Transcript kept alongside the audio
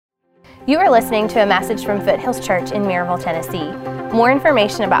You are listening to a message from Foothills Church in Maryville, Tennessee. More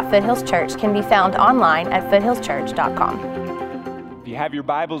information about Foothills Church can be found online at foothillschurch.com. If you have your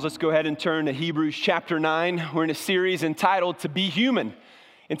Bibles, let's go ahead and turn to Hebrews chapter 9. We're in a series entitled To Be Human.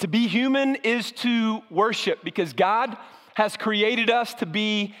 And to be human is to worship, because God has created us to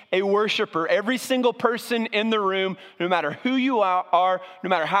be a worshiper. Every single person in the room, no matter who you are, no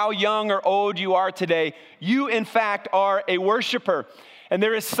matter how young or old you are today, you in fact are a worshiper. And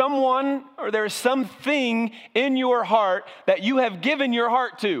there is someone or there is something in your heart that you have given your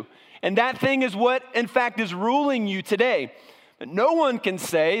heart to. And that thing is what in fact is ruling you today. But no one can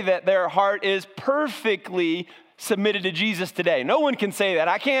say that their heart is perfectly submitted to Jesus today. No one can say that.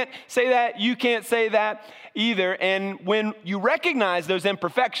 I can't say that. You can't say that either. And when you recognize those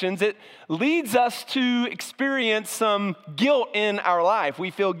imperfections, it leads us to experience some guilt in our life.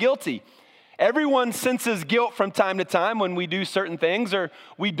 We feel guilty. Everyone senses guilt from time to time when we do certain things or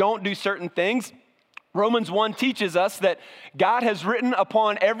we don't do certain things. Romans 1 teaches us that God has written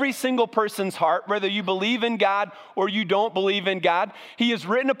upon every single person's heart, whether you believe in God or you don't believe in God. He has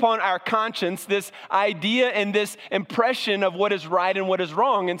written upon our conscience this idea and this impression of what is right and what is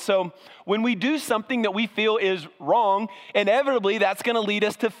wrong. And so when we do something that we feel is wrong, inevitably that's going to lead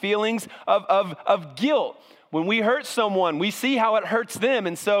us to feelings of guilt. When we hurt someone, we see how it hurts them.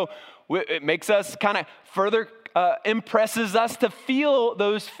 And so it makes us kind of further impresses us to feel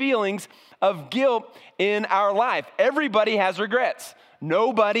those feelings of guilt in our life. Everybody has regrets.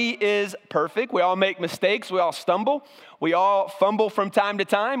 Nobody is perfect. We all make mistakes. We all stumble. We all fumble from time to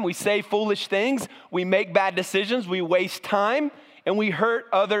time. We say foolish things. We make bad decisions. We waste time and we hurt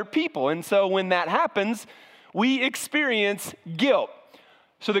other people. And so when that happens, we experience guilt.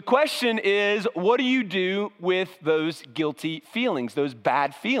 So the question is, what do you do with those guilty feelings, those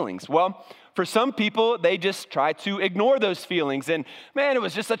bad feelings? Well, for some people, they just try to ignore those feelings. And man, it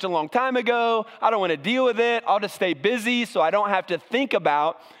was just such a long time ago. I don't want to deal with it. I'll just stay busy so I don't have to think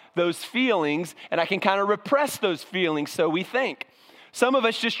about those feelings, and I can kind of repress those feelings, so we think. Some of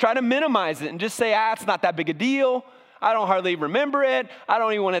us just try to minimize it and just say, it's not that big a deal. I don't hardly remember it. I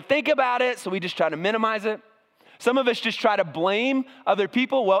don't even want to think about it, so we just try to minimize it. Some of us just try to blame other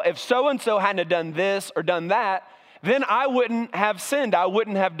people. Well, if so-and-so hadn't have done this or done that, then I wouldn't have sinned. I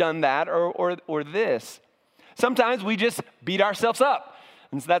wouldn't have done that or this. Sometimes we just beat ourselves up.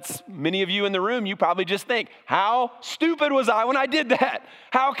 And so that's many of you in the room, you probably just think, how stupid was I when I did that?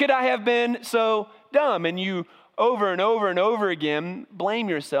 How could I have been so dumb? And you over and over and over again blame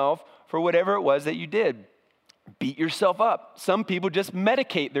yourself for whatever it was that you did. Beat yourself up. Some people just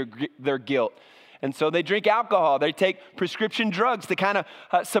medicate their guilt. And so they drink alcohol, they take prescription drugs to kind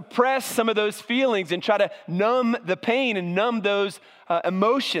of suppress some of those feelings and try to numb the pain and numb those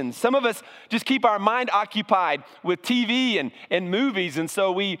emotions. Some of us just keep our mind occupied with TV and movies. And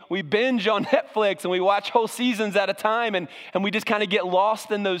so we binge on Netflix and we watch whole seasons at a time and we just kind of get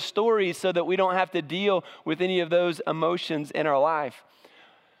lost in those stories so that we don't have to deal with any of those emotions in our life.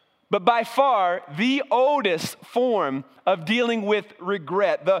 But by far, the oldest form of dealing with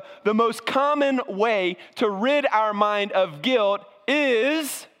regret, the most common way to rid our mind of guilt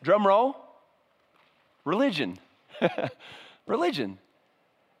is, drum roll, religion. Religion.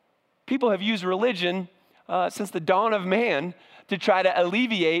 People have used religion since the dawn of man to try to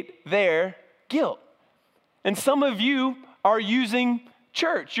alleviate their guilt. And some of you are using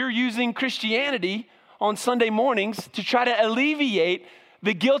church. You're using Christianity on Sunday mornings to try to alleviate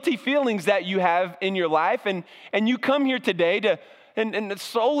the guilty feelings that you have in your life, and you come here today and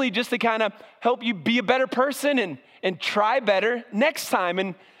solely just to kind of help you be a better person and try better next time.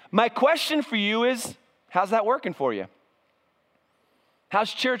 And my question for you is, how's that working for you?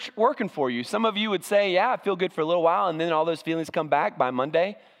 How's church working for you? Some of you would say, I feel good for a little while, and then all those feelings come back by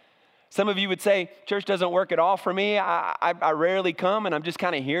Monday. Some of you would say, church doesn't work at all for me. I rarely come, and I'm just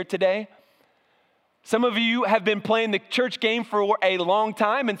kind of here today. Some of you have been playing the church game for a long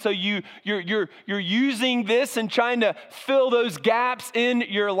time, and so you're using this and trying to fill those gaps in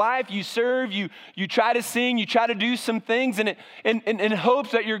your life. You serve, you try to sing, you try to do some things in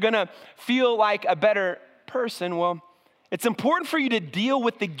hopes that you're going to feel like a better person. Well, it's important for you to deal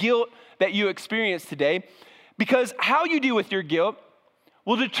with the guilt that you experience today, because how you deal with your guilt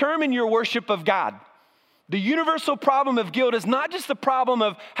will determine your worship of God. The universal problem of guilt is not just the problem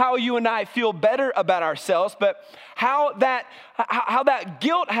of how you and I feel better about ourselves, but how that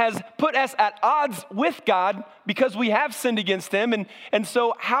guilt has put us at odds with God because we have sinned against Him. And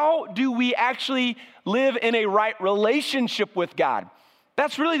so how do we actually live in a right relationship with God?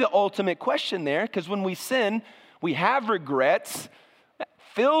 That's really the ultimate question there, because when we sin, we have regrets, that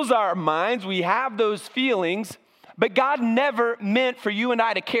fills our minds, we have those feelings, But God never meant for you and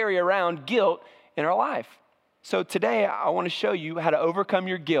I to carry around guilt in our life. So today I want to show you how to overcome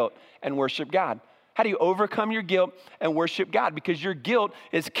your guilt and worship God. How do you overcome your guilt and worship God? Because your guilt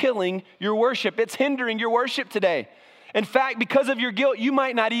is killing your worship. It's hindering your worship today. In fact, because of your guilt, you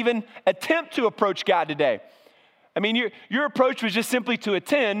might not even attempt to approach God today. I mean, your approach was just simply to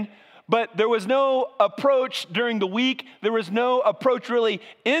attend, but there was no approach during the week. There was no approach really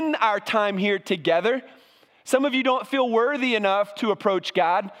in our time here together. Some of you don't feel worthy enough to approach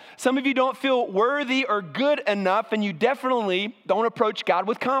God. Some of you don't feel worthy or good enough, and you definitely don't approach God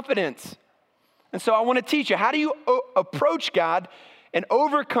with confidence. And so I want to teach you, how do you approach God and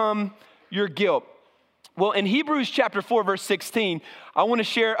overcome your guilt? Well, in Hebrews chapter 4, verse 16, I want to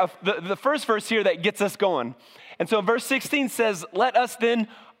share the first verse here that gets us going. And so verse 16 says, let us then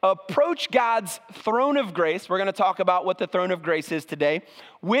approach God's throne of grace. We're going to talk about what the throne of grace is today,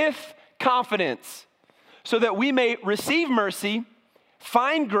 with confidence, so that we may receive mercy,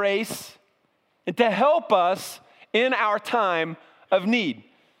 find grace, and to help us in our time of need.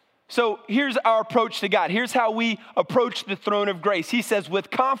 So here's our approach to God. Here's how we approach the throne of grace. He says,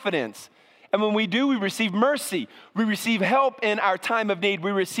 with confidence. And when we do, we receive mercy. We receive help in our time of need.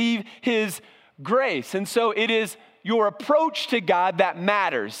 We receive His grace. And so it is your approach to God that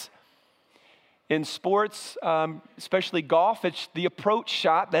matters. In sports, especially golf, it's the approach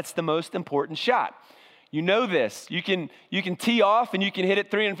shot that's the most important shot. You know this. You can tee off and you can hit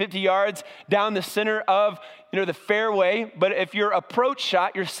it 350 yards down the center of the fairway. But if your approach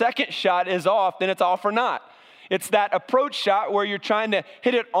shot, your second shot is off, then it's off or not. It's that approach shot where you're trying to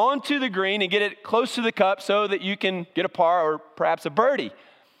hit it onto the green and get it close to the cup so that you can get a par or perhaps a birdie.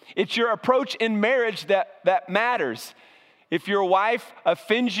 It's your approach in marriage that matters. If your wife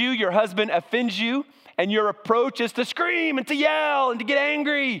offends you, your husband offends you, and your approach is to scream and to yell and to get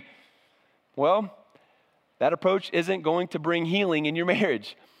angry, well, that approach isn't going to bring healing in your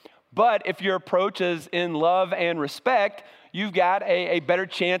marriage. But if your approach is in love and respect, you've got a better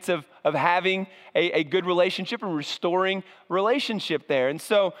chance of having a good relationship and restoring relationship there. And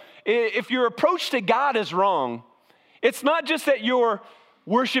so if your approach to God is wrong, it's not just that your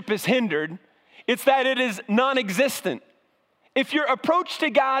worship is hindered, it's that it is non-existent. If your approach to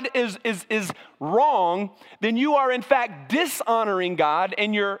God is wrong, then you are in fact dishonoring God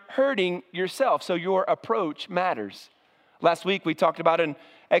and you're hurting yourself. So your approach matters. Last week we talked about in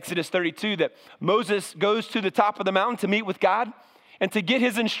Exodus 32 that Moses goes to the top of the mountain to meet with God and to get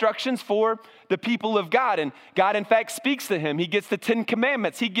his instructions for the people of God. And God, in fact, speaks to him. He gets the 10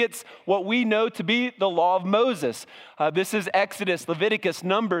 Commandments. He gets what we know to be the law of Moses. This is Exodus, Leviticus,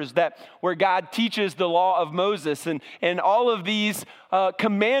 Numbers, where God teaches the law of Moses. And all of these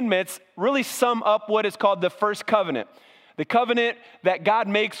commandments really sum up what is called the first covenant. The covenant that God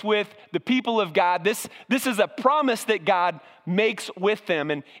makes with the people of God. This is a promise that God makes with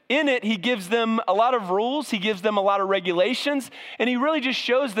them. And in it, He gives them a lot of rules. He gives them a lot of regulations. And He really just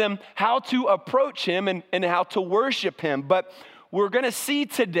shows them how to approach Him and how to worship Him. But we're going to see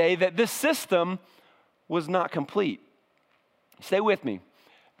today that this system was not complete. Stay with me,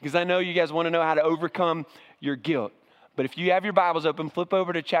 because I know you guys want to know how to overcome your guilt. But if you have your Bibles open, flip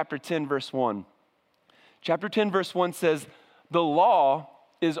over to chapter 10, verse 1. Chapter 10, verse 1 says, the law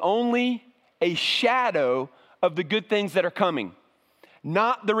is only a shadow of the good things that are coming,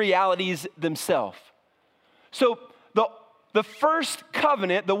 not the realities themselves. So the first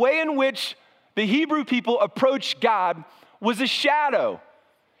covenant, the way in which the Hebrew people approached God was a shadow.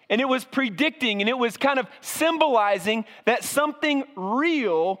 And it was predicting and it was kind of symbolizing that something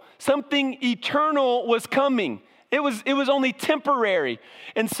real, something eternal was coming. It was only temporary.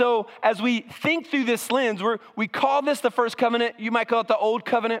 And so as we think through this lens, we call this the first covenant. You might call it the old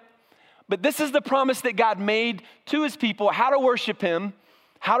covenant. But this is the promise that God made to His people, how to worship Him,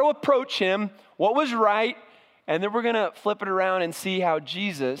 how to approach Him, what was right. And then we're going to flip it around and see how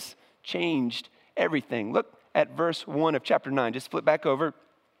Jesus changed everything. Look at verse 1 of chapter 9. Just flip back over.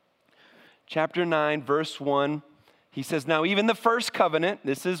 Chapter 9, verse 1. He says, now even the first covenant,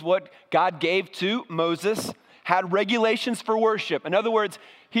 this is what God gave to Moses, had regulations for worship. In other words,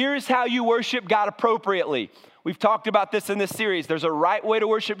 here's how you worship God appropriately. We've talked about this in this series. There's a right way to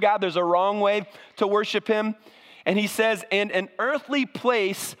worship God. There's a wrong way to worship Him. And He says, and an earthly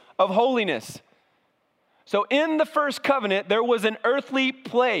place of holiness. So in the first covenant, there was an earthly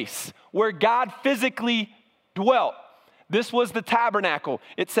place where God physically dwelt. This was the tabernacle.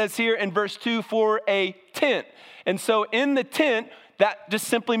 It says here in verse 2, for a tent. And so in the tent, that just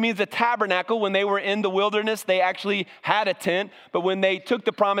simply means a tabernacle. When they were in the wilderness, they actually had a tent. But when they took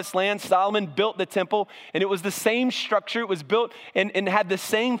the promised land, Solomon built the temple, and it was the same structure. It was built and had the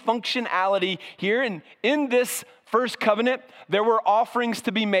same functionality here. And in this first covenant, there were offerings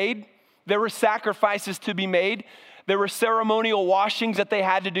to be made. There were sacrifices to be made. There were ceremonial washings that they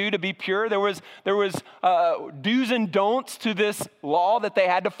had to do to be pure. There was do's and don'ts to this law that they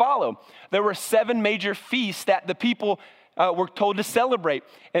had to follow. There were 7 major feasts that the people were told to celebrate.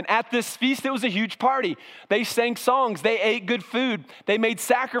 And at this feast, it was a huge party. They sang songs. They ate good food. They made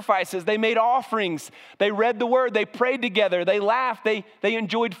sacrifices. They made offerings. They read the word. They prayed together. They laughed. They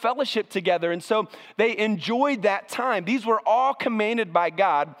enjoyed fellowship together. And so they enjoyed that time. These were all commanded by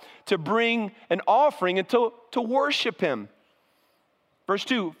God to bring an offering and to worship him. Verse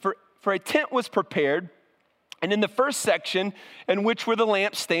 2, for a tent was prepared, and in the first section, in which were the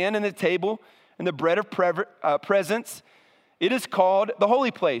lampstand and the table and the bread of presence, it is called the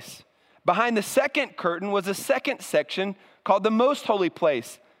holy place. Behind the second curtain was a second section called the most holy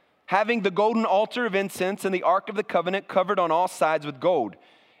place, having the golden altar of incense and the ark of the covenant covered on all sides with gold,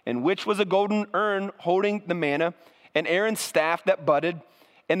 in which was a golden urn holding the manna, and Aaron's staff that budded,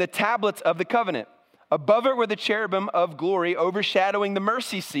 and the tablets of the covenant. Above it were the cherubim of glory overshadowing the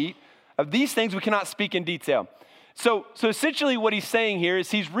mercy seat. Of these things we cannot speak in detail. So essentially what he's saying here is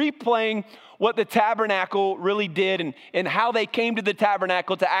he's replaying what the tabernacle really did and how they came to the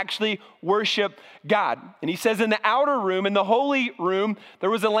tabernacle to actually worship God. And he says in the outer room, in the holy room, there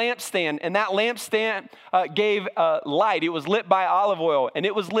was a lampstand, and that lampstand gave light. It was lit by olive oil, and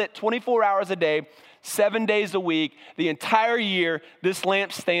it was lit 24 hours a day, 7 days a week. The entire year, this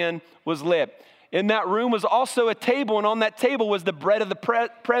lampstand was lit. In that room was also a table, and on that table was the bread of the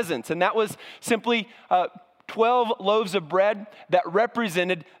presence, and that was simply 12 loaves of bread that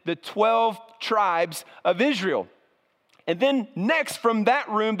represented the 12 tribes of Israel. And then next from that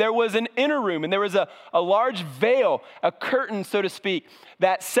room, there was an inner room, and there was a large veil, a curtain, so to speak,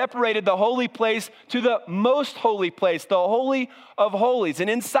 that separated the holy place to the most holy place, the Holy of Holies. And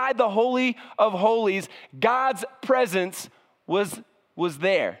inside the Holy of Holies, God's presence was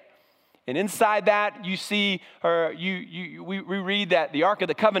there. And inside that, you see, we read that the Ark of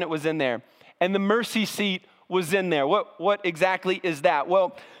the Covenant was in there, and the mercy seat was in there. What exactly is that?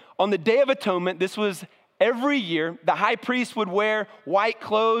 Well, on the Day of Atonement, this was every year, the high priest would wear white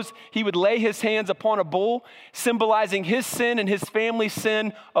clothes. He would lay his hands upon a bull, symbolizing his sin and his family's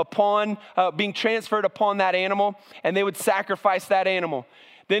sin upon being transferred upon that animal, and they would sacrifice that animal.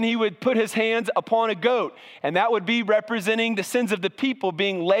 Then he would put his hands upon a goat, and that would be representing the sins of the people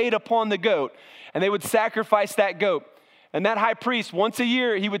being laid upon the goat, and they would sacrifice that goat. And that high priest, once a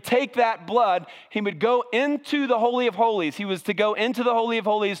year, he would take that blood, he would go into the Holy of Holies. He was to go into the Holy of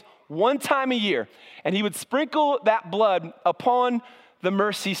Holies one time a year, and he would sprinkle that blood upon the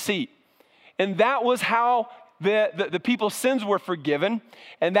mercy seat. And that was how the people's sins were forgiven,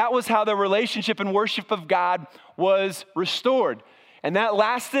 and that was how the relationship and worship of God was restored. And that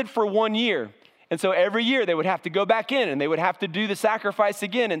lasted for 1 year. And so every year they would have to go back in, and they would have to do the sacrifice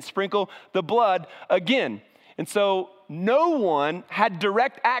again and sprinkle the blood again. And so no one had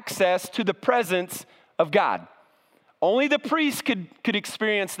direct access to the presence of God. Only the priest could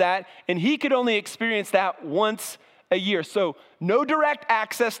experience that, and he could only experience that once a year. So no direct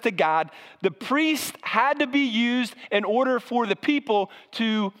access to God. The priest had to be used in order for the people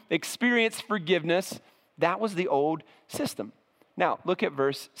to experience forgiveness. That was the old system. Now, look at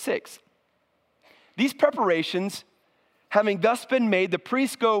verse 6. These preparations, having thus been made, the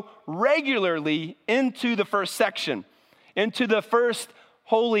priests go regularly into the first section, into the first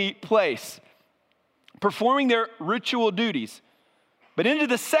holy place, performing their ritual duties. But into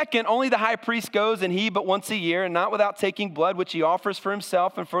the second, only the high priest goes, and he but once a year, and not without taking blood, which he offers for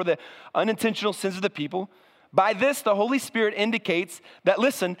himself and for the unintentional sins of the people. By this, the Holy Spirit indicates that,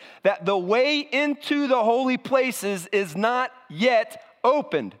 listen, that the way into the holy places is not yet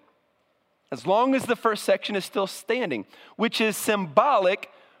opened, as long as the first section is still standing, which is symbolic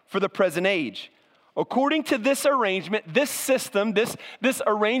for the present age. According to this arrangement, this system, this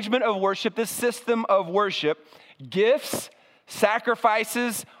arrangement of worship, this system of worship, gifts,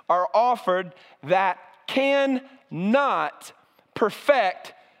 sacrifices are offered that cannot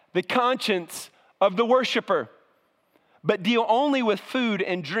perfect the conscience of the worshiper, but deal only with food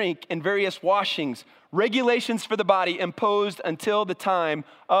and drink and various washings, regulations for the body imposed until the time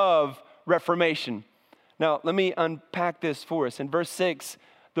of Reformation. Now, let me unpack this for us. In verse 6,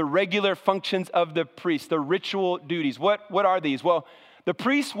 the regular functions of the priest, the ritual duties. What are these? Well, the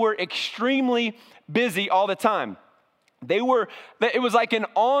priests were extremely busy all the time. It was like an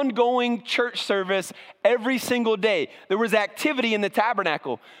ongoing church service every single day. There was activity in the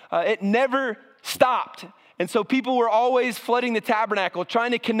tabernacle. It never stopped. And so people were always flooding the tabernacle,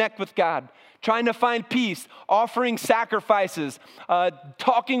 trying to connect with God, trying to find peace, offering sacrifices,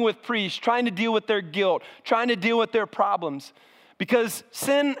 talking with priests, trying to deal with their guilt, trying to deal with their problems. Because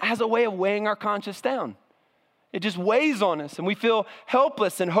sin has a way of weighing our conscience down. It just weighs on us and we feel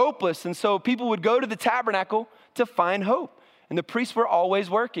helpless and hopeless. And so people would go to the tabernacle to find hope. And the priests were always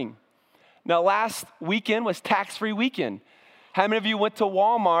working. Now, last weekend was tax-free weekend. How many of you went to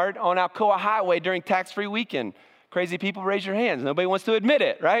Walmart on Alcoa Highway during tax-free weekend? Crazy people, raise your hands. Nobody wants to admit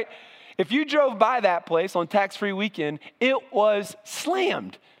it, right? If you drove by that place on tax-free weekend, it was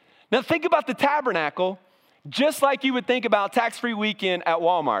slammed. Now, think about the tabernacle just like you would think about tax-free weekend at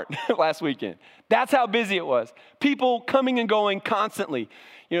Walmart last weekend. That's how busy it was. People coming and going constantly.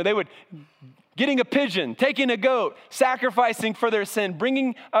 They would getting a pigeon, taking a goat, sacrificing for their sin,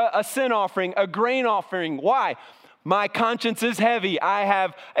 bringing a sin offering, a grain offering. Why? My conscience is heavy. I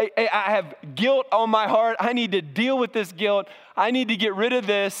have guilt on my heart. I need to deal with this guilt. I need to get rid of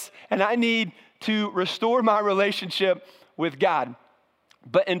this, and I need to restore my relationship with God.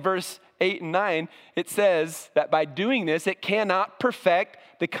 But in verse 8 and 9, it says that by doing this, it cannot perfect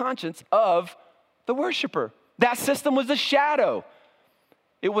the conscience of the worshiper. That system was a shadow.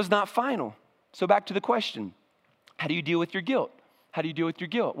 It was not final. So back to the question, how do you deal with your guilt? How do you deal with your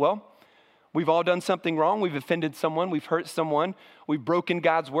guilt? Well, we've all done something wrong. We've offended someone. We've hurt someone. We've broken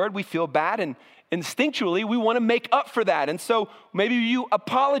God's word. We feel bad, and instinctually, we want to make up for that. And so maybe you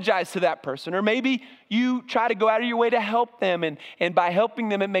apologize to that person, or maybe you try to go out of your way to help them, and by helping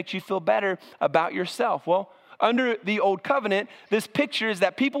them, it makes you feel better about yourself. Well, under the old covenant, this picture is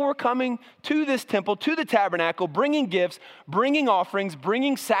that people were coming to this temple, to the tabernacle, bringing gifts, bringing offerings,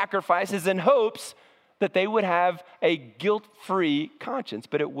 bringing sacrifices in hopes that they would have a guilt-free conscience,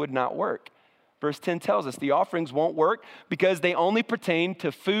 but it would not work. Verse 10 tells us the offerings won't work because they only pertain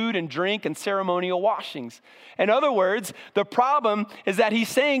to food and drink and ceremonial washings. In other words, the problem is that he's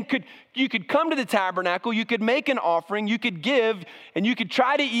saying you could come to the tabernacle, you could make an offering, you could give, and you could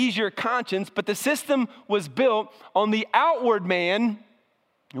try to ease your conscience, but the system was built on the outward man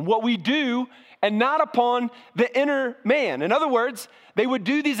and what we do and not upon the inner man. In other words, they would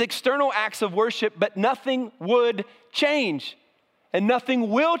do these external acts of worship, but nothing would change. And nothing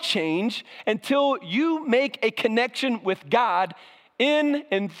will change until you make a connection with God in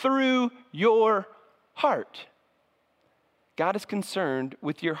and through your heart. God is concerned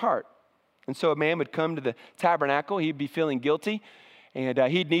with your heart. And so a man would come to the tabernacle, he'd be feeling guilty, and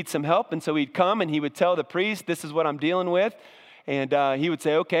he'd need some help. And so he'd come and he would tell the priest, this is what I'm dealing with. And he would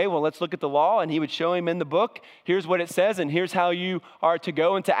say, okay, well, let's look at the law. And he would show him in the book, here's what it says, and here's how you are to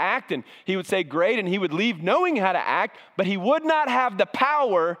go and to act. And he would say, great. And he would leave knowing how to act, but he would not have the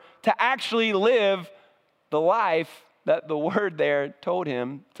power to actually live the life that the word there told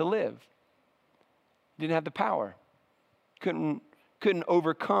him to live. He didn't have the power. Couldn't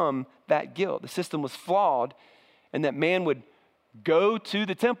overcome that guilt. The system was flawed, and that man would go to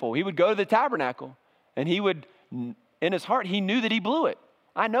the temple. He would go to the tabernacle, and he would, in his heart, he knew that he blew it.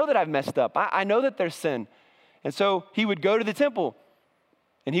 I know that I've messed up. I know that there's sin. And so he would go to the temple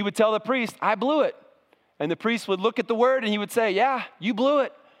and he would tell the priest, I blew it. And the priest would look at the word and he would say, yeah, you blew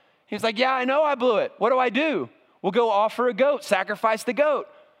it. He was like, yeah, I know I blew it. What do I do? We'll go offer a goat, sacrifice the goat.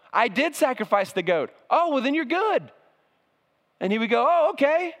 I did sacrifice the goat. Oh, well, then you're good. And he would go, oh,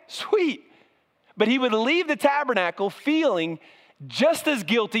 okay, sweet. But he would leave the tabernacle feeling just as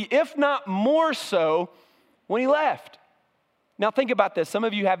guilty, if not more so, when he left. Now think about this. Some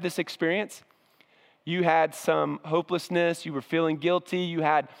of you have this experience. You had some hopelessness. You were feeling guilty. You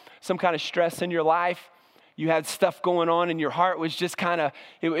had some kind of stress in your life. You had stuff going on and your heart was just kind of,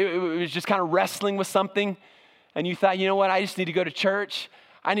 it was just kind of wrestling with something. And you thought, you know what, I just need to go to church.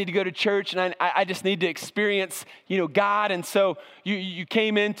 I need to go to church and I just need to experience, God. And so you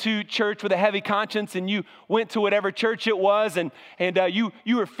came into church with a heavy conscience and you went to whatever church it was and you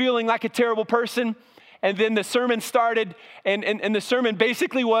were feeling like a terrible person. And then the sermon started, and the sermon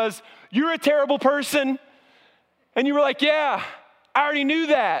basically was, you're a terrible person. And you were like, yeah, I already knew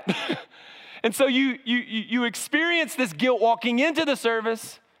that. And so you experienced this guilt walking into the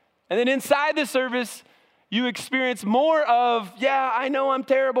service, and then inside the service, you experienced more of, yeah, I know I'm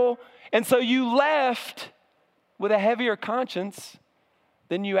terrible. And so you left with a heavier conscience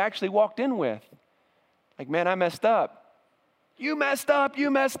than you actually walked in with. Like, man, I messed up. You messed up,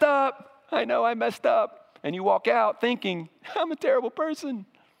 you messed up. I know I messed up. And you walk out thinking, I'm a terrible person.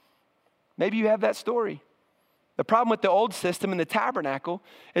 Maybe you have that story. The problem with the old system in the tabernacle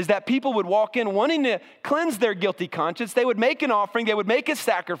is that people would walk in wanting to cleanse their guilty conscience. They would make an offering, they would make a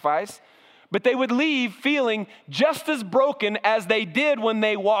sacrifice, but they would leave feeling just as broken as they did when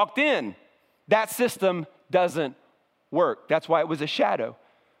they walked in. That system doesn't work. That's why it was a shadow.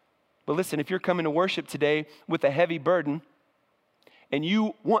 But listen, if you're coming to worship today with a heavy burden and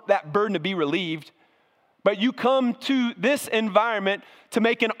you want that burden to be relieved, but you come to this environment to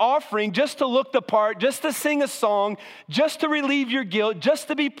make an offering just to look the part, just to sing a song, just to relieve your guilt, just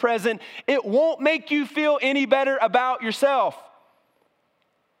to be present, it won't make you feel any better about yourself.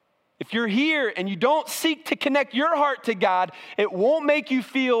 If you're here and you don't seek to connect your heart to God, it won't make you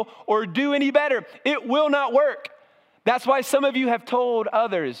feel or do any better. It will not work. That's why some of you have told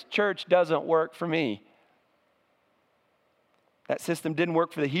others, church doesn't work for me. That system didn't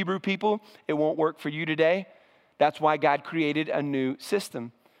work for the Hebrew people. It won't work for you today. That's why God created a new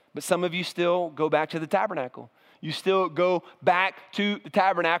system. But some of you still go back to the tabernacle. You still go back to the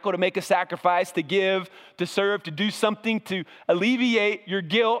tabernacle to make a sacrifice, to give, to serve, to do something to alleviate your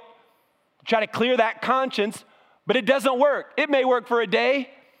guilt, try to clear that conscience, but it doesn't work. It may work for a day,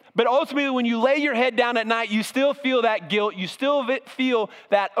 but ultimately when you lay your head down at night, you still feel that guilt. You still feel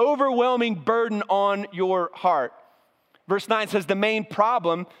that overwhelming burden on your heart. Verse 9 says the main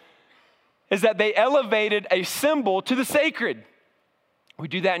problem is that they elevated a symbol to the sacred. We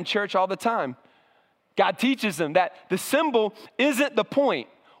do that in church all the time. God teaches them that the symbol isn't the point.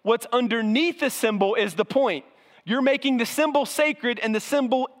 What's underneath the symbol is the point. You're making the symbol sacred, and the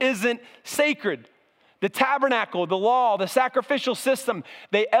symbol isn't sacred. The tabernacle, the law, the sacrificial system,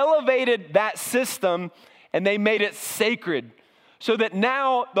 they elevated that system and they made it sacred. So that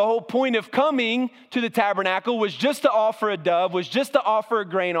now the whole point of coming to the tabernacle was just to offer a dove, was just to offer a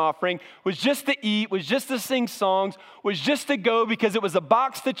grain offering, was just to eat, was just to sing songs, was just to go because it was a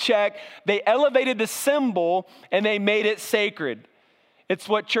box to check. They elevated the symbol and they made it sacred. It's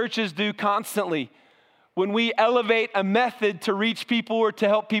what churches do constantly. When we elevate a method to reach people or to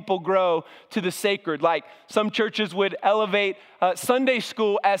help people grow to the sacred, like some churches would elevate Sunday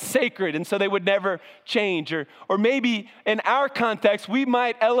school as sacred, and so they would never change. Or maybe in our context, we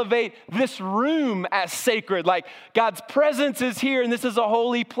might elevate this room as sacred, like God's presence is here and this is a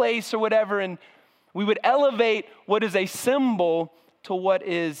holy place or whatever, and we would elevate what is a symbol to what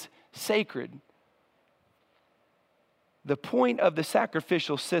is sacred. The point of the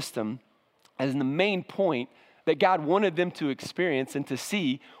sacrificial system, as the main point that God wanted them to experience and to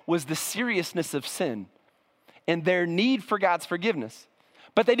see, was the seriousness of sin and their need for God's forgiveness.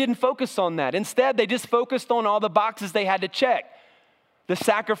 But they didn't focus on that. Instead, they just focused on all the boxes they had to check. The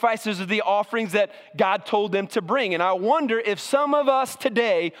sacrifices or the offerings that God told them to bring. And I wonder if some of us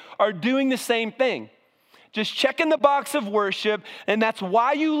today are doing the same thing. Just checking the box of worship, and that's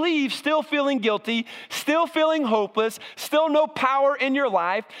why you leave still feeling guilty, still feeling hopeless, still no power in your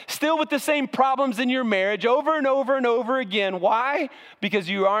life, still with the same problems in your marriage over and over and over again. Why? Because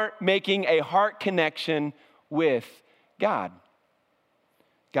you aren't making a heart connection with God.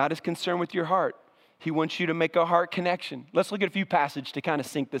 God is concerned with your heart. He wants you to make a heart connection. Let's look at a few passages to kind of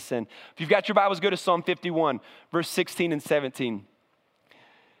sink this in. If you've got your Bibles, go to Psalm 51, verse 16 and 17.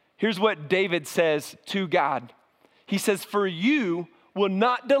 Here's what David says to God. He says, "For you will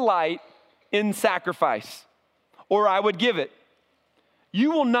not delight in sacrifice, or I would give it.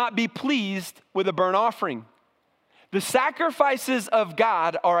 You will not be pleased with a burnt offering. The sacrifices of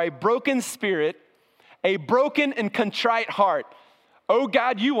God are a broken spirit, a broken and contrite heart. Oh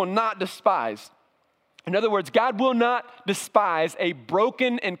God, you will not despise." In other words, God will not despise a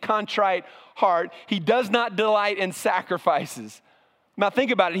broken and contrite heart. He does not delight in sacrifices. Now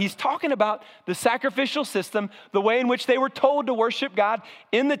think about it. He's talking about the sacrificial system, the way in which they were told to worship God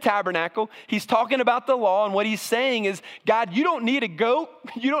in the tabernacle. He's talking about the law, and what he's saying is, God, you don't need a goat.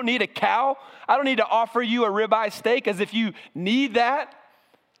 You don't need a cow. I don't need to offer you a ribeye steak as if you need that.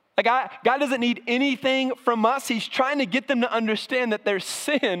 Like God doesn't need anything from us. He's trying to get them to understand that their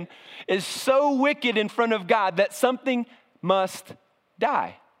sin is so wicked in front of God that something must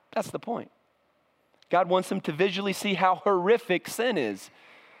die. That's the point. God wants them to visually see how horrific sin is.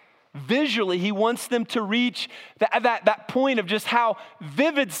 Visually, he wants them to reach that point of just how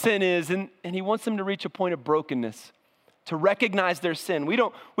vivid sin is, and he wants them to reach a point of brokenness, to recognize their sin. We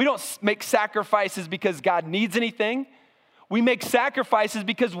don't make sacrifices because God needs anything. We make sacrifices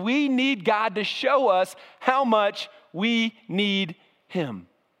because we need God to show us how much we need him.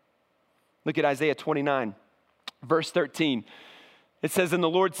 Look at Isaiah 29, verse 13. It says, "And the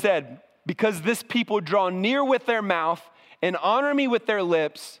Lord said, because this people draw near with their mouth and honor me with their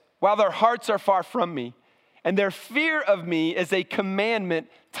lips, while their hearts are far from me, and their fear of me is a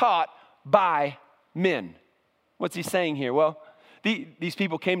commandment taught by men." What's he saying here? Well, these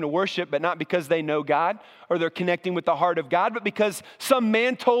people came to worship, but not because they know God or they're connecting with the heart of God, but because some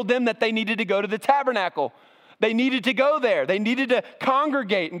man told them that they needed to go to the tabernacle. They needed to go there. They needed to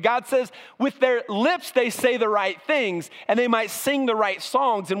congregate. And God says, with their lips, they say the right things and they might sing the right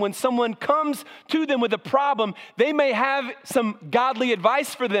songs. And when someone comes to them with a problem, they may have some godly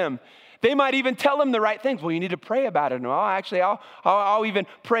advice for them. They might even tell them the right things. Well, you need to pray about it. No, I'll even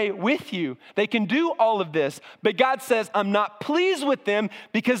pray with you. They can do all of this. But God says, I'm not pleased with them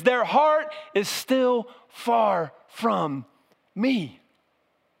because their heart is still far from me.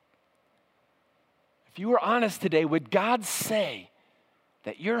 If you were honest today, would God say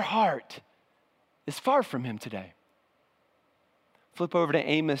that your heart is far from him today? Flip over to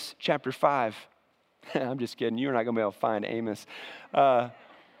Amos chapter 5. I'm just kidding. You're not going to be able to find Amos.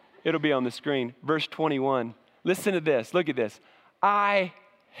 It'll be on the screen. Verse 21. Listen to this. Look at this. I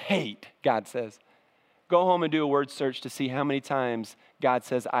hate, God says. Go home and do a word search to see how many times God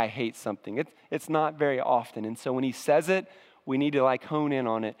says, I hate something. It's not very often. And so when he says it, we need to hone in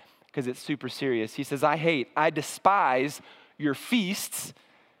on it because it's super serious. He says, I despise your feasts.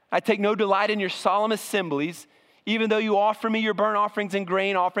 I take no delight in your solemn assemblies. Even though you offer me your burnt offerings and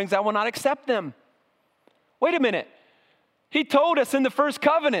grain offerings, I will not accept them. Wait a minute. He told us in the first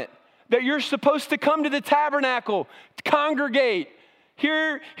covenant that you're supposed to come to the tabernacle, to congregate,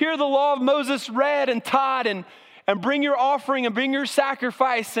 hear the law of Moses read and taught, and bring your offering and bring your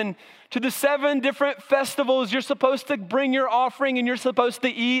sacrifice. And to the 7 different festivals, you're supposed to bring your offering and you're supposed to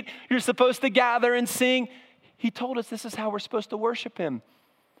eat. You're supposed to gather and sing. He told us this is how we're supposed to worship him.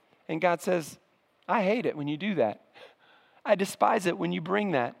 And God says, I hate it when you do that. I despise it when you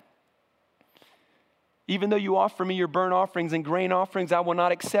bring that. Even though you offer me your burnt offerings and grain offerings, I will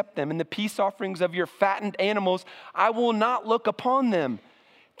not accept them. And the peace offerings of your fattened animals, I will not look upon them.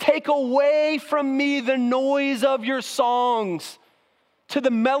 Take away from me the noise of your songs. To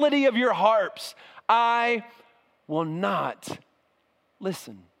the melody of your harps, I will not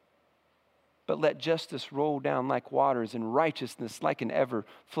listen. But let justice roll down like waters and righteousness like an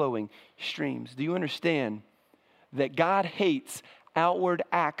ever-flowing streams. Do you understand that God hates outward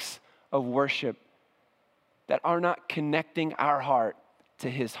acts of worship that are not connecting our heart to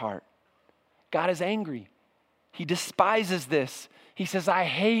his heart? God is angry. He despises this. He says, I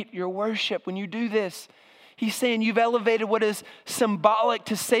hate your worship when you do this. He's saying you've elevated what is symbolic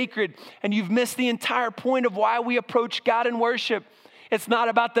to sacred, and you've missed the entire point of why we approach God in worship. It's not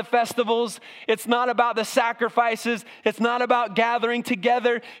about the festivals. It's not about the sacrifices. It's not about gathering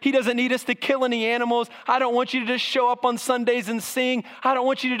together. He doesn't need us to kill any animals. I don't want you to just show up on Sundays and sing. I don't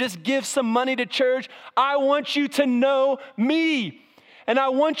want you to just give some money to church. I want you to know me. And I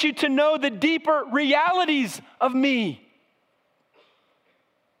want you to know the deeper realities of me.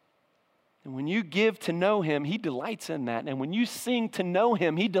 And when you give to know him, he delights in that. And when you sing to know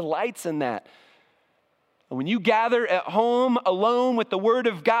him, he delights in that. And when you gather at home alone with the word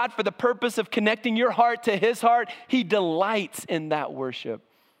of God for the purpose of connecting your heart to his heart, he delights in that worship.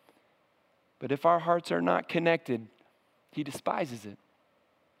 But if our hearts are not connected, he despises it.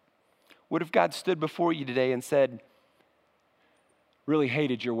 What if God stood before you today and said, really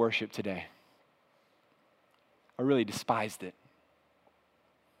hated your worship today? I really despised it.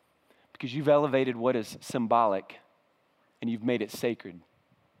 Because you've elevated what is symbolic and you've made it sacred.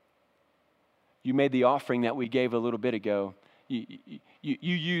 You made the offering that we gave a little bit ago. You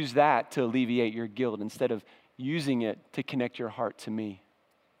use that to alleviate your guilt instead of using it to connect your heart to me.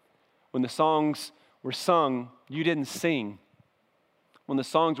 When the songs were sung, you didn't sing. When the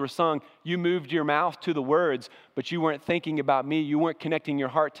songs were sung, you moved your mouth to the words, but you weren't thinking about me. You weren't connecting your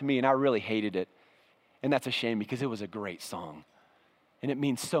heart to me, and I really hated it. And that's a shame because it was a great song. And it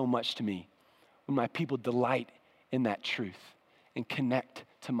means so much to me when my people delight in that truth and connect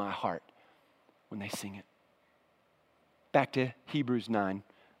to my heart when they sing it. Back to Hebrews 9,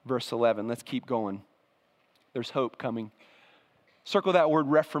 verse 11. Let's keep going. There's hope coming. Circle that word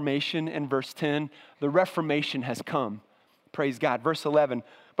reformation in verse 10. The Reformation has come. Praise God. Verse 11.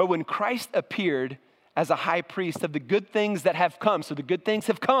 But when Christ appeared as a high priest of the good things that have come, so the good things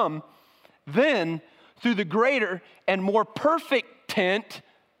have come, then through the greater and more perfect tent,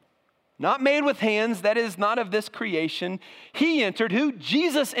 not made with hands, that is not of this creation, he entered, who?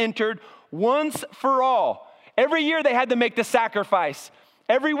 Jesus entered once for all. Every year they had to make the sacrifice.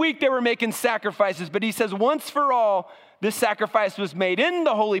 Every week they were making sacrifices, but he says once for all, this sacrifice was made in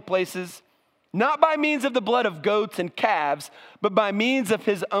the holy places, not by means of the blood of goats and calves, but by means of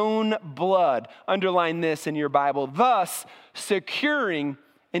his own blood. Underline this in your Bible, thus securing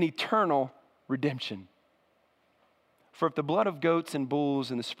an eternal redemption. For if the blood of goats and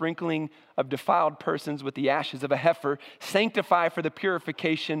bulls and the sprinkling of defiled persons with the ashes of a heifer sanctify for the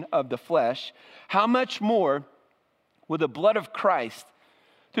purification of the flesh, how much more will the blood of Christ,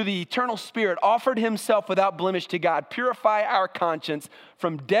 through the eternal Spirit, offered himself without blemish to God, purify our conscience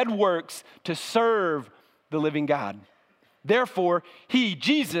from dead works to serve the living God? Therefore, he,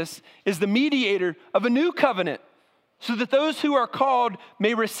 Jesus, is the mediator of a new covenant, so that those who are called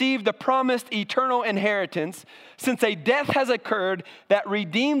may receive the promised eternal inheritance, since a death has occurred that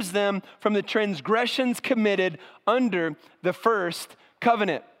redeems them from the transgressions committed under the first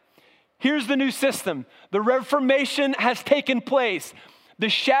covenant. Here's the new system. The Reformation has taken place. The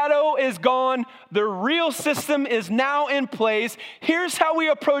shadow is gone. The real system is now in place. Here's how we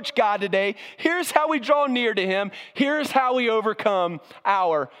approach God today. Here's how we draw near to him. Here's how we overcome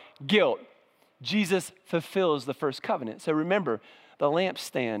our guilt. Jesus fulfills the first covenant. So remember, the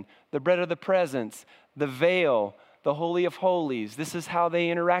lampstand, the bread of the presence, the veil, the Holy of Holies. This is how they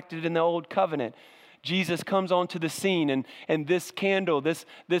interacted in the old covenant. Jesus comes onto the scene, and this candle, this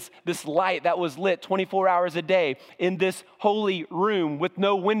light that was lit 24 hours a day in this holy room with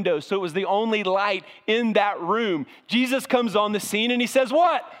no windows, so it was the only light in that room. Jesus comes on the scene and he says,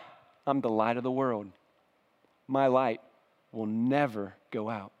 what? I'm the light of the world. My light will never go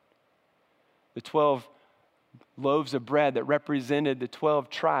out. The 12 loaves of bread that represented the 12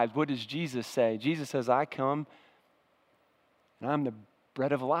 tribes, what does Jesus say? Jesus says, I come and I'm the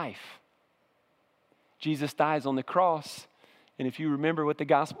bread of life. Jesus dies on the cross. And if you remember what the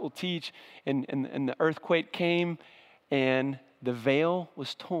gospel teach, and the earthquake came and the veil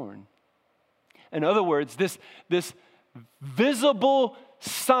was torn. In other words, this visible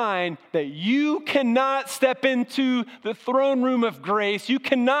sign that you cannot step into the throne room of grace. You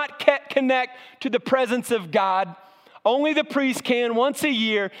cannot connect to the presence of God. Only the priest can once a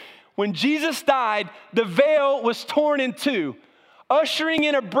year. When Jesus died, the veil was torn in two, ushering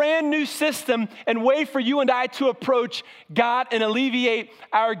in a brand new system and way for you and I to approach God and alleviate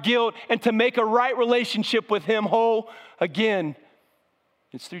our guilt and to make a right relationship with him whole again.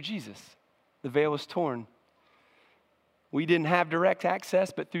 It's through Jesus. The veil was torn. We didn't have direct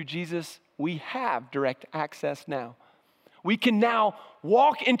access, but through Jesus, we have direct access now. We can now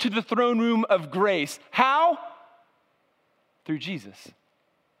walk into the throne room of grace. How? Through Jesus.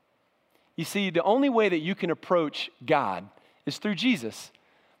 You see, the only way that you can approach God is through Jesus.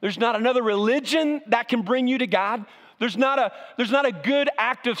 There's not another religion that can bring you to God. There's not a good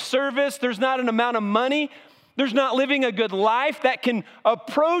act of service. There's not an amount of money. There's not living a good life that can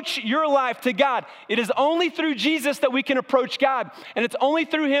approach your life to God. It is only through Jesus that we can approach God. And it's only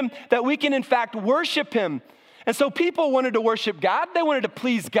through him that we can, in fact, worship him. And so people wanted to worship God. They wanted to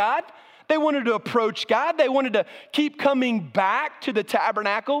please God. They wanted to approach God. They wanted to keep coming back to the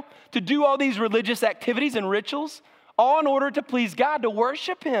tabernacle to do all these religious activities and rituals, all in order to please God, to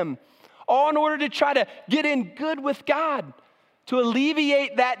worship him, all in order to try to get in good with God, to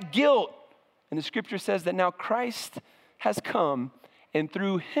alleviate that guilt. And the scripture says that now Christ has come, and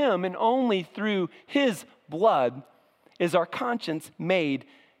through him and only through his blood is our conscience made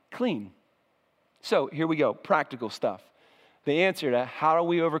clean. So here we go, practical stuff. The answer to how do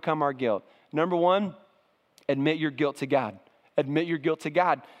we overcome our guilt? Number one, admit your guilt to God. Admit your guilt to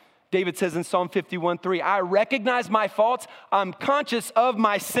God. David says in Psalm 51:3, I recognize my faults. I'm conscious of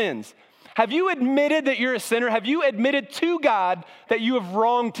my sins. Have you admitted that you're a sinner? Have you admitted to God that you have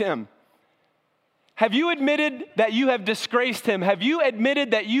wronged him? Have you admitted that you have disgraced him? Have you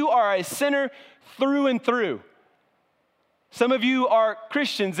admitted that you are a sinner through and through? Some of you are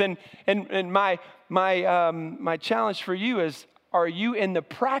Christians, and my challenge for you is, are you in the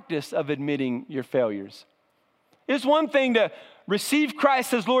practice of admitting your failures? It's one thing to receive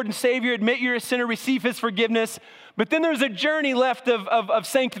Christ as Lord and Savior, admit you're a sinner, receive his forgiveness, but then there's a journey left of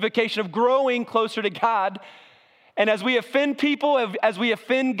sanctification, of growing closer to God. And as we offend people, as we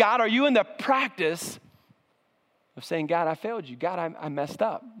offend God, are you in the practice of saying, God, I failed you. God, I messed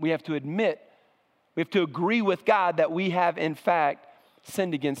up. We have to admit, we have to agree with God that we have, in fact,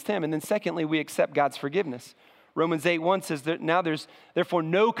 sinned against him. And then secondly, we accept God's forgiveness. Romans 8:1 says that now there's therefore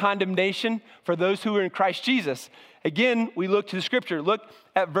no condemnation for those who are in Christ Jesus. Again, we look to the scripture. Look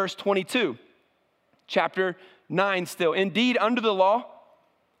at verse 22, chapter 9 still. Indeed, under the law,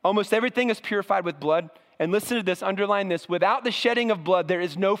 almost everything is purified with blood. And listen to this, underline this. Without the shedding of blood, there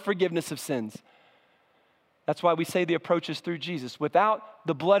is no forgiveness of sins. That's why we say the approach is through Jesus. Without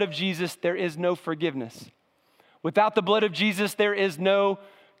the blood of Jesus, there is no forgiveness. Without the blood of Jesus, there is no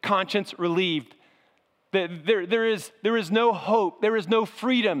conscience relieved. There is no hope. There is no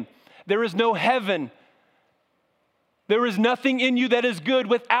freedom. There is no heaven. There is nothing in you that is good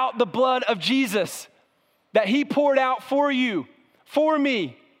without the blood of Jesus. that he poured out for you, for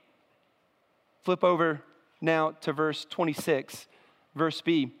me. Flip over now to verse 26, verse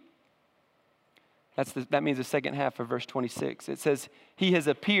B. That means the second half of verse 26. It says, he has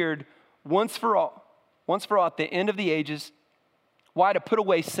appeared once for all at the end of the ages. Why? To put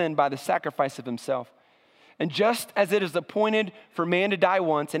away sin by the sacrifice of himself. And just as it is appointed for man to die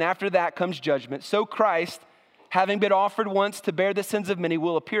once, and after that comes judgment, so Christ, having been offered once to bear the sins of many,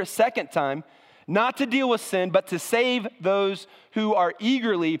 will appear a second time, not to deal with sin, but to save those who are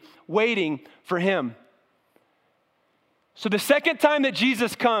eagerly waiting for him. So the second time that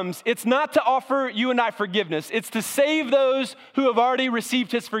Jesus comes, it's not to offer you and I forgiveness. It's to save those who have already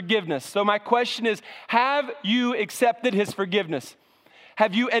received his forgiveness. So my question is, have you accepted his forgiveness?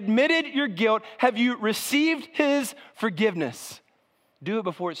 Have you admitted your guilt? Have you received his forgiveness? Do it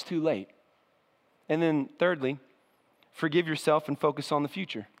before it's too late. And then thirdly, forgive yourself and focus on the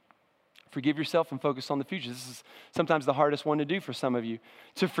future. Forgive yourself and focus on the future. This is sometimes the hardest one to do for some of you.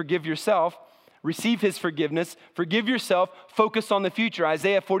 To forgive yourself, receive his forgiveness, forgive yourself, focus on the future.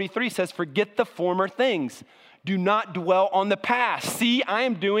 Isaiah 43 says, forget the former things. Do not dwell on the past. See, I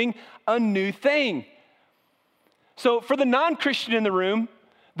am doing a new thing. So for the non-Christian in the room,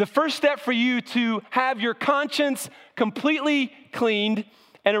 the first step for you to have your conscience completely cleaned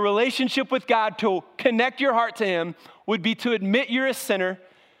and a relationship with God, to connect your heart to him, would be to admit you're a sinner,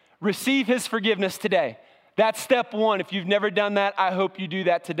 receive his forgiveness today. That's step one. If you've never done that, I hope you do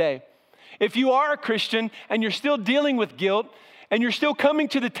that today. If you are a Christian and you're still dealing with guilt and you're still coming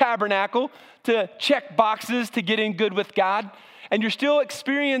to the tabernacle to check boxes to get in good with God, and you're still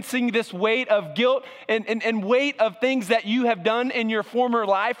experiencing this weight of guilt and weight of things that you have done in your former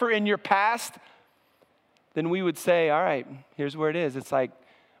life or in your past, then we would say, all right, here's where it is. It's like,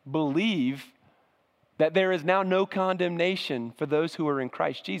 believe that there is now no condemnation for those who are in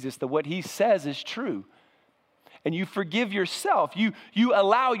Christ Jesus, that what he says is true. And you forgive yourself. You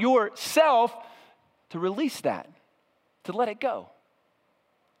allow yourself to release that, to let it go.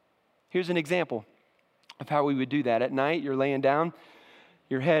 Here's an example of how we would do that. At night, you're laying down,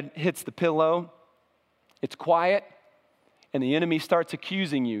 your head hits the pillow, it's quiet, and the enemy starts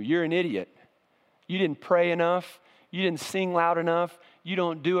accusing you. You're an idiot. You didn't pray enough. You didn't sing loud enough. You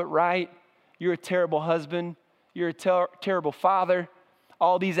don't do it right. You're a terrible husband. You're a terrible father.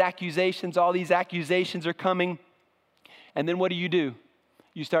 All these accusations are coming. And then what do?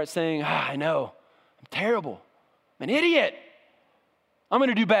 You start saying, I know, I'm terrible. I'm an idiot. I'm going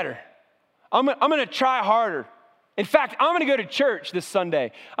to do better. I'm going to try harder. In fact, I'm going to go to church this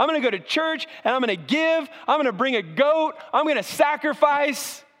Sunday. I'm going to go to church and I'm going to give. I'm going to bring a goat. I'm going to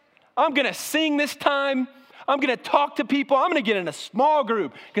sacrifice. I'm going to sing this time. I'm going to talk to people. I'm going to get in a small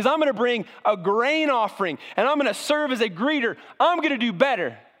group because I'm going to bring a grain offering and I'm going to serve as a greeter. I'm going to do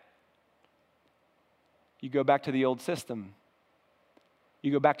better. You go back to the old system.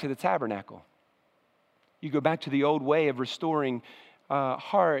 You go back to the tabernacle. You go back to the old way of restoring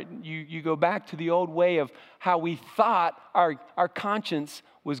heart. You go back to the old way of how we thought our conscience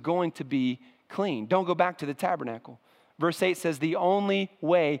was going to be clean. Don't go back to the tabernacle. Verse 8 says the only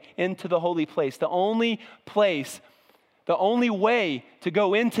way into the holy place, the only way to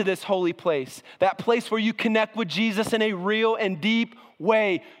go into this holy place, that place where you connect with Jesus in a real and deep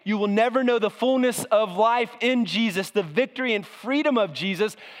way. You will never know the fullness of life in Jesus, the victory and freedom of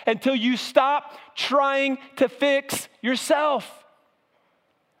Jesus, until you stop trying to fix yourself.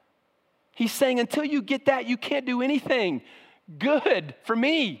 He's saying until you get that, you can't do anything good for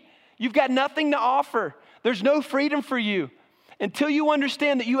me. You've got nothing to offer. There's no freedom for you. Until you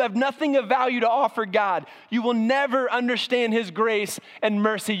understand that you have nothing of value to offer God, you will never understand his grace and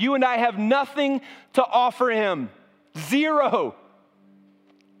mercy. You and I have nothing to offer him. Zero.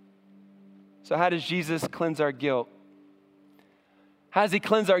 So how does Jesus cleanse our guilt? How does he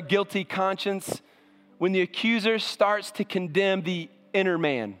cleanse our guilty conscience? When the accuser starts to condemn the inner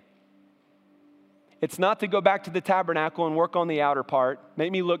man. It's not to go back to the tabernacle and work on the outer part,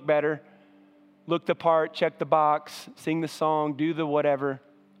 make me look better, look the part, check the box, sing the song, do the whatever.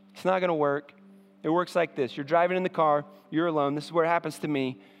 It's not going to work. It works like this. You're driving in the car, you're alone. This is where it happens to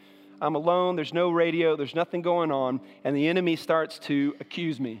me. I'm alone, there's no radio, there's nothing going on, and the enemy starts to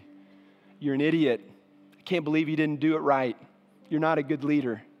accuse me. You're an idiot. I can't believe you didn't do it right. You're not a good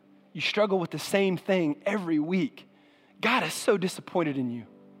leader. You struggle with the same thing every week. God is so disappointed in you.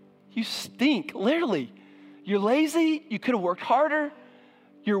 You stink, literally. You're lazy. You could have worked harder.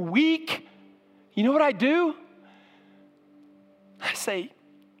 You're weak. You know what I do? I say,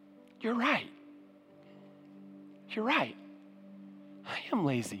 you're right. You're right. I am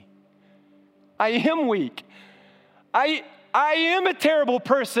lazy. I am weak. I am a terrible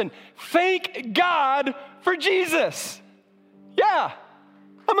person. Thank God for Jesus. Yeah,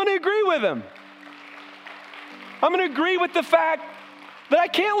 I'm going to agree with him. I'm going to agree with the fact that I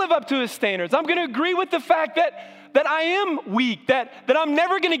can't live up to his standards. I'm going to agree with the fact that I am weak, that I'm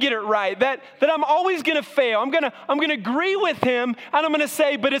never going to get it right, that I'm always going to fail. I'm going to agree with him, and I'm going to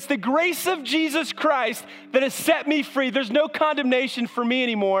say, but it's the grace of Jesus Christ that has set me free. There's no condemnation for me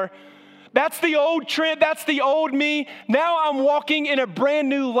anymore. That's the old Trent. That's the old me. Now I'm walking in a brand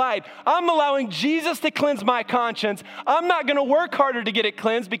new light. I'm allowing Jesus to cleanse my conscience. I'm not going to work harder to get it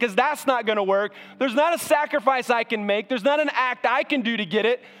cleansed because that's not going to work. There's not a sacrifice I can make. There's not an act I can do to get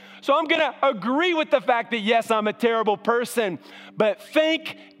it. So I'm going to agree with the fact that, yes, I'm a terrible person, but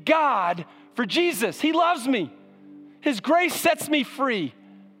thank God for Jesus. He loves me. His grace sets me free,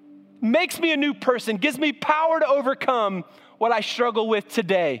 makes me a new person, gives me power to overcome what I struggle with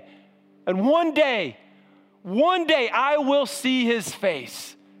today. And one day I will see his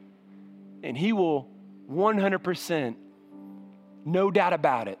face, and he will 100%, no doubt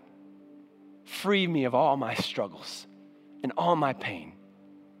about it, free me of all my struggles and all my pain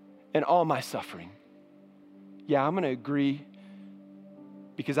and all my suffering. Yeah, I'm going to agree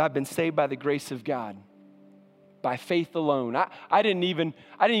because I've been saved by the grace of God, by faith alone. I didn't even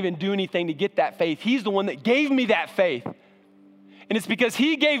do anything to get that faith. He's the one that gave me that faith. And it's because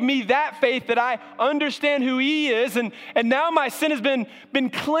he gave me that faith that I understand who he is. And now my sin has been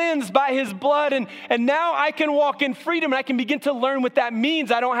cleansed by his blood. And now I can walk in freedom and I can begin to learn what that means.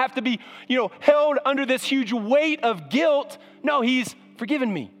 I don't have to be, held under this huge weight of guilt. No, he's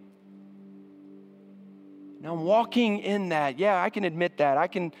forgiven me. Now I'm walking in that. Yeah, I can admit that. I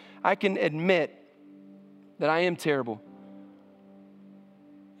can admit that I am terrible.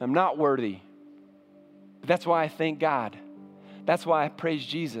 I'm not worthy. But that's why I thank God. That's why I praise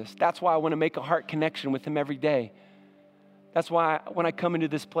Jesus. That's why I want to make a heart connection with him every day. That's why when I come into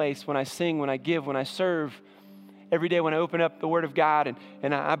this place, when I sing, when I give, when I serve, every day when I open up the Word of God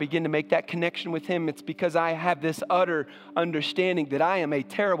and I begin to make that connection with him, it's because I have this utter understanding that I am a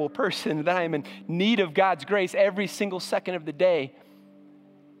terrible person, that I am in need of God's grace every single second of the day.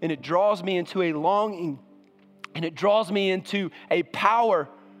 And it draws me into a longing, and it draws me into a power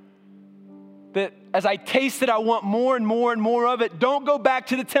that as I taste it, I want more and more and more of it. Don't go back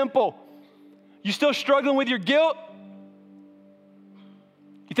to the temple. You still struggling with your guilt?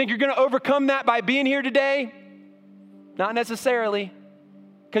 You think you're going to overcome that by being here today? Not necessarily.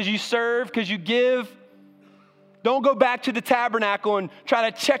 Because you serve, because you give. Don't go back to the tabernacle and try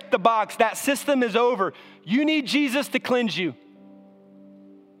to check the box. That system is over. You need Jesus to cleanse you.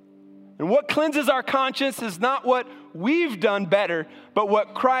 And what cleanses our conscience is not what we've done better, but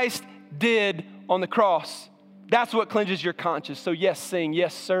what Christ did on the cross. That's what cleanses your conscience. So yes, sing,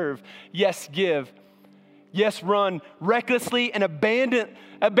 yes, serve, yes, give, yes, run recklessly and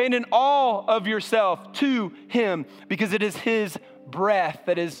abandon all of yourself to him, because it is his breath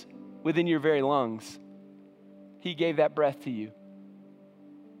that is within your very lungs. He gave that breath to you.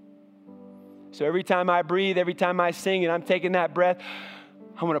 So every time I breathe, every time I sing and I'm taking that breath,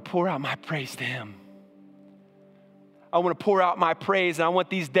 I want to pour out my praise to him. I want to pour out my praise, and I want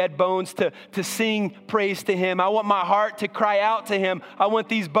these dead bones to sing praise to him. I want my heart to cry out to him. I want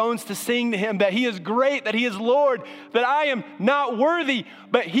these bones to sing to him that he is great, that he is Lord, that I am not worthy,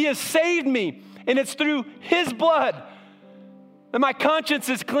 but he has saved me. And it's through his blood that my conscience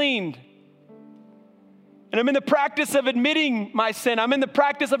is cleaned. And I'm in the practice of admitting my sin. I'm in the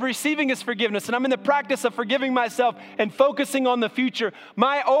practice of receiving his forgiveness. And I'm in the practice of forgiving myself and focusing on the future.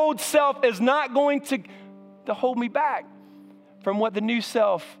 My old self is not going to hold me back from what the new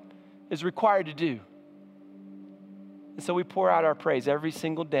self is required to do. And so we pour out our praise every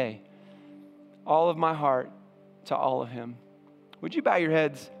single day, all of my heart to all of him. Would you bow your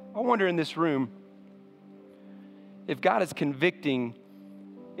heads? I wonder in this room if God is convicting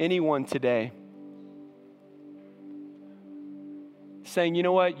anyone today, saying, you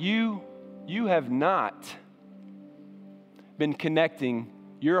know what, you have not been connecting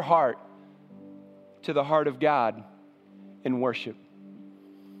your heart to the heart of God in worship.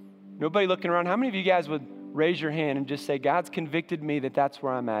 Nobody looking around. How many of you guys would raise your hand and just say, God's convicted me that that's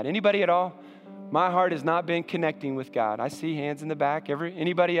where I'm at? Anybody at all? My heart has not been connecting with God. I see hands in the back.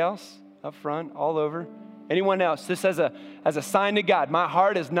 Anybody else? Up front, all over. Anyone else? This as a sign to God. My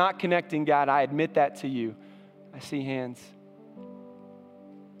heart is not connecting, God. I admit that to you. I see hands.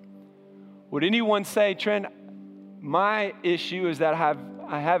 Would anyone say, Trent, my issue is that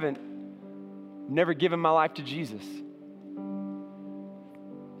I haven't never given my life to Jesus,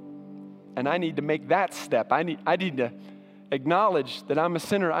 and I need to make that step. I need to acknowledge that I'm a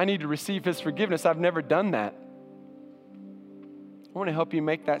sinner. I need to receive his forgiveness. I've never done that. I want to help you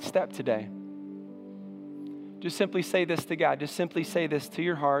make that step today. Just simply say this to God. Just simply say this to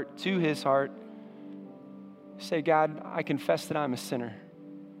your heart, to his heart. Say, God, I confess that I'm a sinner.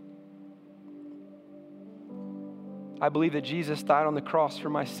 I believe that Jesus died on the cross for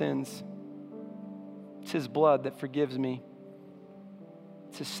my sins. It's his blood that forgives me.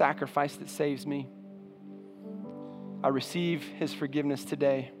 It's his sacrifice that saves me. I receive his forgiveness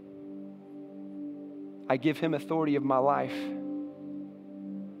today. I give him authority of my life.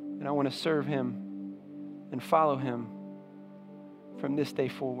 And I want to serve him and follow him from this day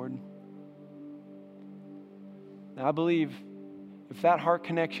forward. Now, I believe if that heart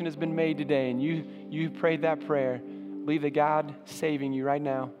connection has been made today and you prayed that prayer, believe that God is saving you right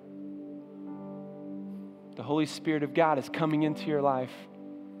now. The Holy Spirit of God is coming into your life.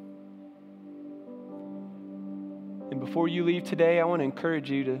 And before you leave today, I want to encourage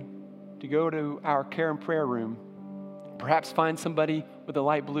you to go to our care and prayer room. Perhaps find somebody with a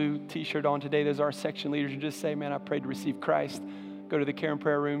light blue t-shirt on today. There's our section leaders, and just say, man, I prayed to receive Christ. Go to the care and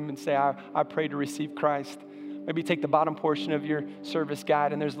prayer room and say, I prayed to receive Christ. Maybe take the bottom portion of your service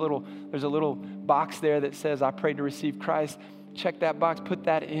guide, and there's a little box there that says, I prayed to receive Christ. Check that box, put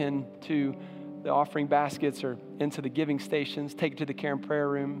that into the offering baskets or into the giving stations. Take it to the care and prayer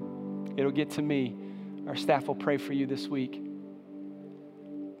room. It'll get to me. Our staff will pray for you this week.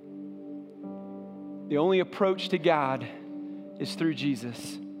 The only approach to God is through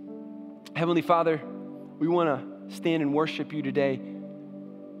Jesus. Heavenly Father, we want to stand and worship you today,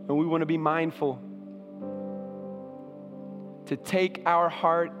 and we want to be mindful to take our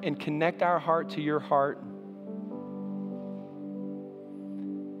heart and connect our heart to your heart.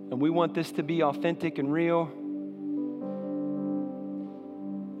 And we want this to be authentic and real.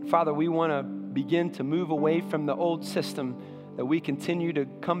 Father, we want to begin to move away from the old system that we continue to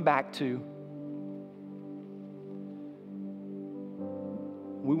come back to.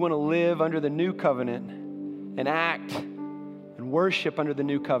 We want to live under the new covenant and act and worship under the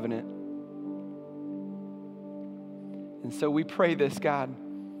new covenant. And so we pray this, God,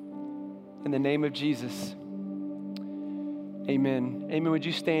 in the name of Jesus. Amen. Amen. Would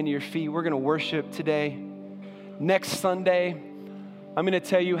you stand to your feet? We're going to worship today. Next Sunday, I'm going to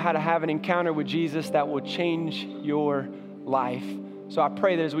tell you how to have an encounter with Jesus that will change your life. So I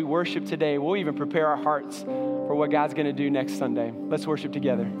pray that as we worship today, we'll even prepare our hearts for what God's going to do next Sunday. Let's worship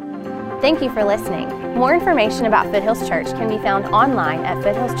together. Thank you for listening. More information about Foothills Church can be found online at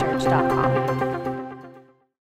foothillschurch.com.